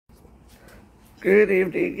Good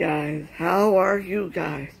evening, guys. How are you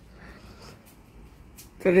guys?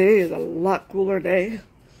 Today is a lot cooler day.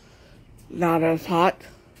 Not as hot.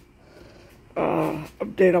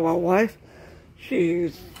 Update on my wife.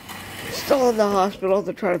 She's still in the hospital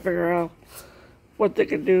to try to figure out what they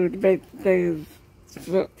can do to make things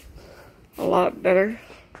a lot better.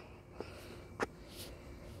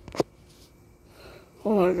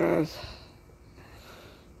 Hold on, guys.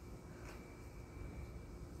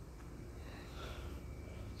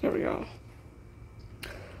 There we go.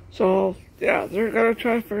 So, yeah, they're gonna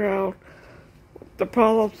try to figure out the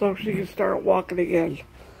problem so she can start walking again.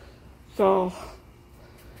 So,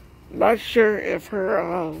 not sure if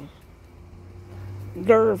her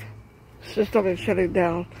nerve system is shutting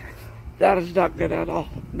down. That is not good at all.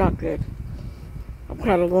 Not good. I'm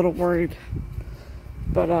kind of a little worried.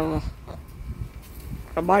 But, I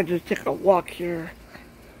might just take a walk here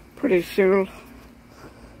pretty soon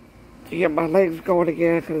to get my legs going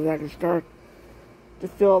again, because I can start to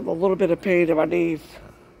feel a little bit of pain in my knees.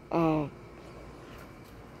 So,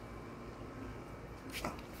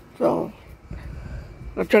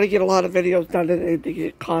 I'm trying to get a lot of videos done today to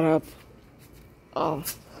get caught up.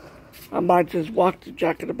 I might just walk to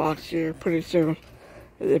Jack in the Box here pretty soon,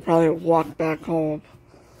 and then probably walk back home.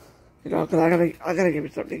 You know, because I gotta give you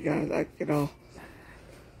something, guys.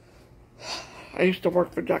 I used to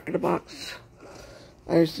work for Jack in the Box.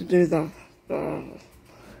 I used to do the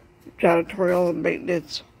janitorial and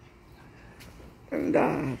maintenance, and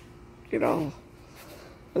you know,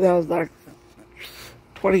 that was like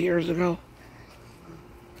 20 years ago.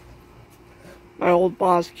 My old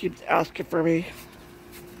boss keeps asking for me.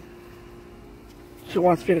 She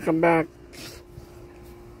wants me to come back.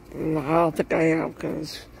 And I don't think I am,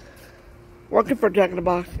 because working for Jack in the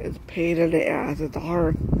Box is a pain in the ass. It's a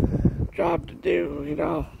hard job to do, you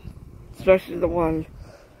know, especially the one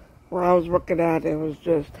where I was working at. It was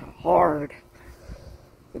just hard.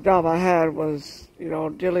 The job I had was, you know,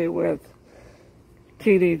 dealing with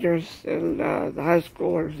teenagers and the high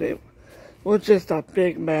schoolers. It was just a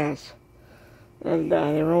big mess. And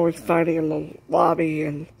they were always fighting in the lobby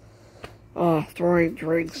and throwing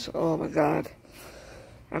drinks. Oh my God.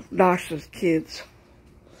 Obnoxious kids.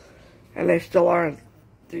 And they still are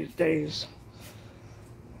these days.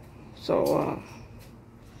 So,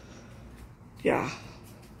 yeah.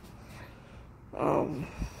 I'm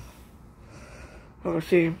gonna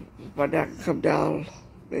see if my dad can come down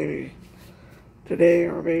maybe today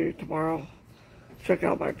or maybe tomorrow. Check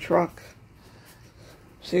out my truck.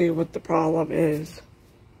 See what the problem is.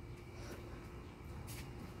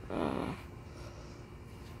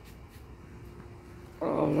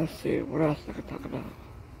 Let's see, what else I can talk about?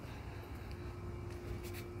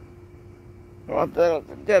 Oh, the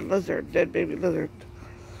dead lizard, dead baby lizard.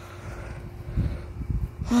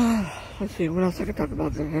 Let's see, what else I can talk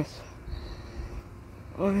about, guys?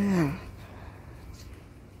 Oh, yeah.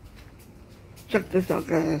 Check this out,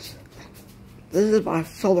 guys. This is my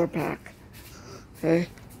solar pack. Okay?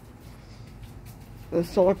 This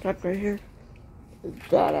solar pack right here is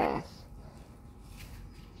badass.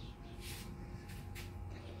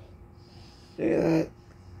 See that?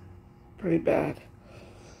 Pretty bad.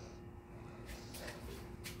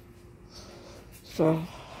 So,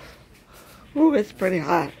 ooh, it's pretty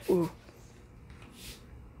hot. Ooh.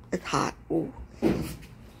 It's hot. Ooh.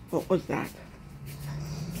 What was that?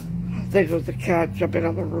 I think it was the cat jumping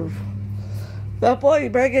on the roof. That boy, you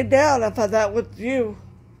better get down. I thought that was you.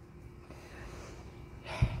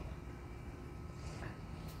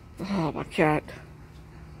 Oh, my cat.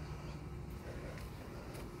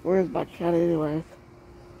 Where's my cat anyway?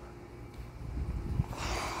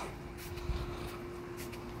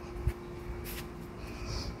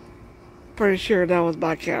 Pretty sure that was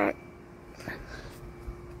my cat.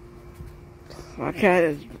 My cat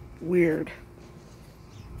is weird.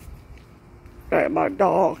 My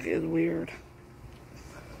dog is weird.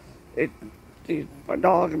 My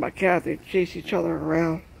dog and my cat, they chase each other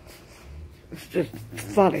around. It's just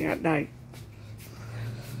funny at night.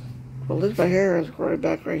 Well, at least my hair is growing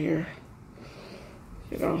back right here.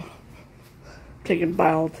 You know, taking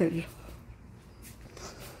biotin.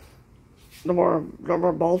 No more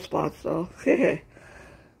bald spots, though.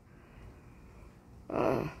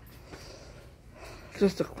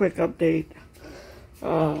 Just a quick update.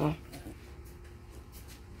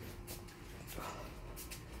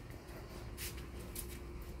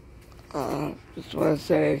 Just want to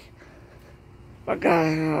say, my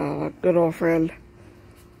guy, my good old friend,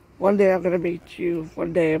 one day I'm going to meet you.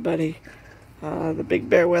 One day, buddy. The Big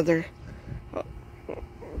Bear Weather.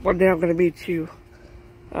 One day I'm going to meet you.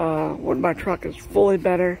 When my truck is fully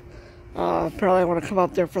better. Probably want to come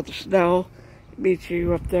up there for the snow. meet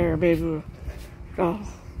you up there. Maybe we'll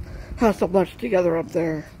have some lunch together up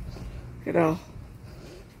there, you know,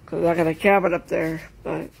 because I got a cabin up there.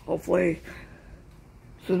 But hopefully,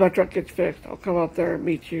 as soon as my truck gets fixed, I'll come up there and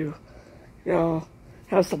meet you, you know,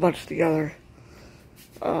 have some lunch together.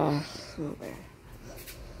 Oh man.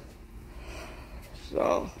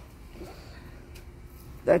 So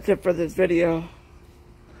that's it for this video.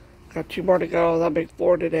 Got 2 more to go. That'll make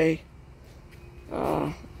 4 today.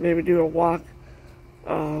 Maybe do a walk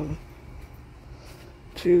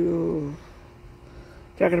to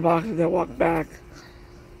Jack in the Box and then walk back.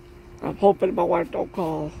 I'm hoping my wife don't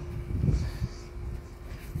call.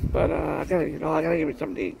 But I gotta give me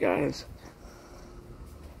something to eat, guys.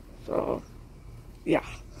 So yeah.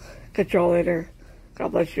 Catch y'all later.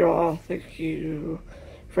 God bless you all. Thank you,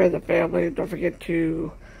 friends and family. Don't forget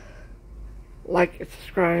to like and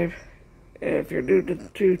subscribe. If you're new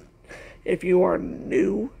if you are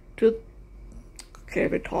new to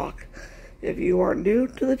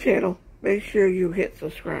the channel, make sure you hit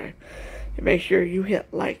subscribe and make sure you hit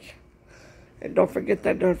like, and don't forget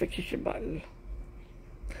that notification button.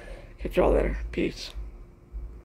 Catch y'all later. Peace.